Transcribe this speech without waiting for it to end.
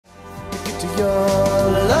to your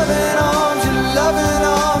loving arms, your loving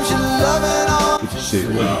arms, your loving arms. Good to see you.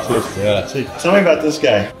 Yeah. Tell me about this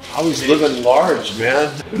guy. I was living large,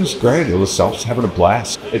 man. It was great. I was having a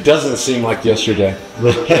blast. It doesn't seem like yesterday.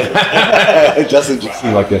 It doesn't just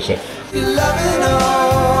seem like yesterday. Your loving arms.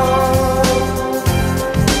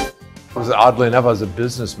 Oddly enough, I was a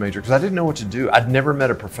business major because I didn't know what to do. I'd never met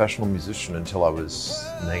a professional musician until I was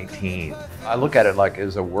 19. I look at it like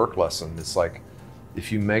as a work lesson. It's like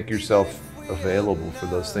if you make yourself available for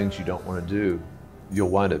those things you don't want to do, you'll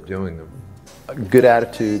wind up doing them. A good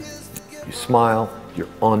attitude, you smile, you're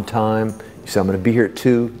on time, you say I'm going to be here at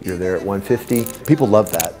 2, you're there at 1:50. People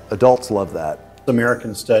love that. Adults love that.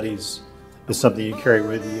 American Studies is something you carry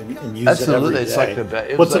with you and use Absolutely. it every day. It's like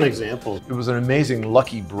the What's an example? It was an amazing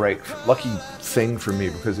lucky thing for me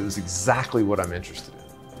because it was exactly what I'm interested in.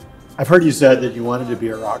 I've heard you said that you wanted to be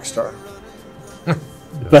a rock star.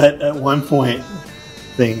 But at one point,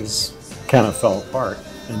 things kind of fell apart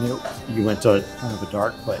and you went to kind of a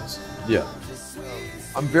dark place. Yeah.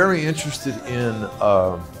 I'm very interested in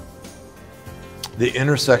the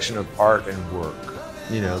intersection of art and work.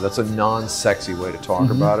 You know, that's a non-sexy way to talk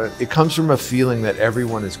about it. It comes from a feeling that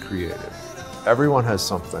everyone is creative. Everyone has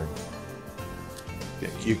something.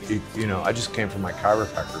 You know, I just came from my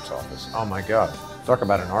chiropractor's office. Oh my God, talk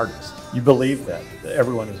about an artist. You believe that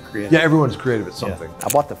everyone is creative. Yeah, everyone's creative at something. Yeah. I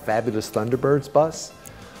bought the fabulous Thunderbirds bus.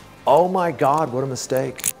 Oh my God, what a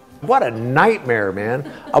mistake. What a nightmare,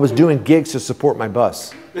 man. I was doing gigs to support my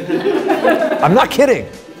bus. I'm not kidding.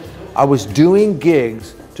 I was doing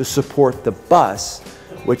gigs to support the bus,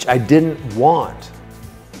 which I didn't want.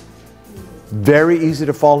 Very easy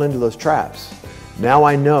to fall into those traps. Now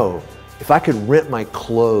I know if I could rent my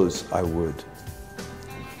clothes, I would.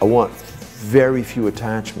 I want very few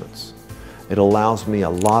attachments. It allows me a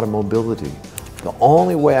lot of mobility. The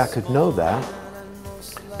only way I could know that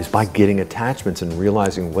is by getting attachments and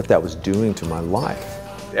realizing what that was doing to my life.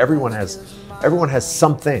 Everyone has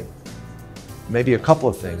something, maybe a couple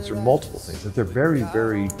of things or multiple things that they're very,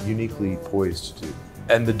 very uniquely poised to do.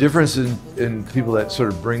 And the difference in people that sort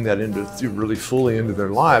of bring that into really fully into their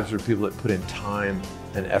lives are people that put in time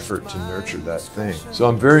and effort to nurture that thing. So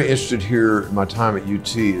I'm very interested here in my time at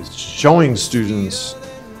UT is showing students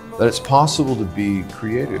that it's possible to be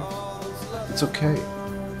creative. It's okay.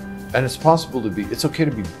 And it's okay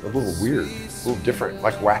to be a little weird, a little different,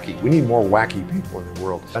 like wacky. We need more wacky people in the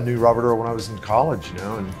world. I knew Robert Earl when I was in college, you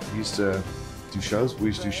know, and we used to do shows. We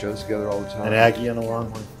used to do shows together all the time. An Aggie and a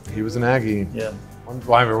Longhorn. He was an Aggie. Yeah. I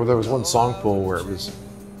remember there was one song pool where it was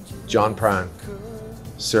John Prine,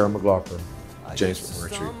 Sarah McLachlan, James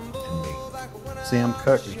McMurtry, and me. Sam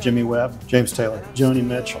Cooke, Jimmy Webb, James Taylor, Joni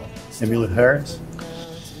Mitchell, Emmylou Harris.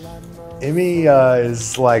 Emmy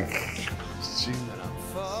is like,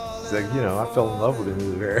 you know, I fell in love with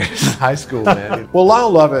Emmylou Harris in high school, man. Well, Lyle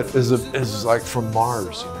Lovett is like from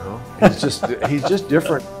Mars, you know. He's just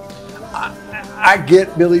different. I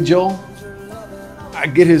get Billy Joel. I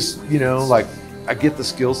get his, you know, like I get the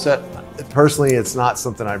skill set. Personally, it's not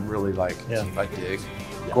something I really like. Yeah. I dig.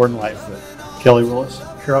 Gordon Lightfoot, Kelly Willis,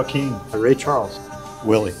 Carole King, Ray Charles,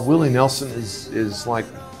 Willie. Willie Nelson is like,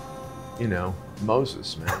 you know,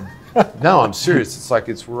 Moses, man. No, I'm serious. It's like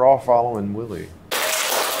we're all following Willie.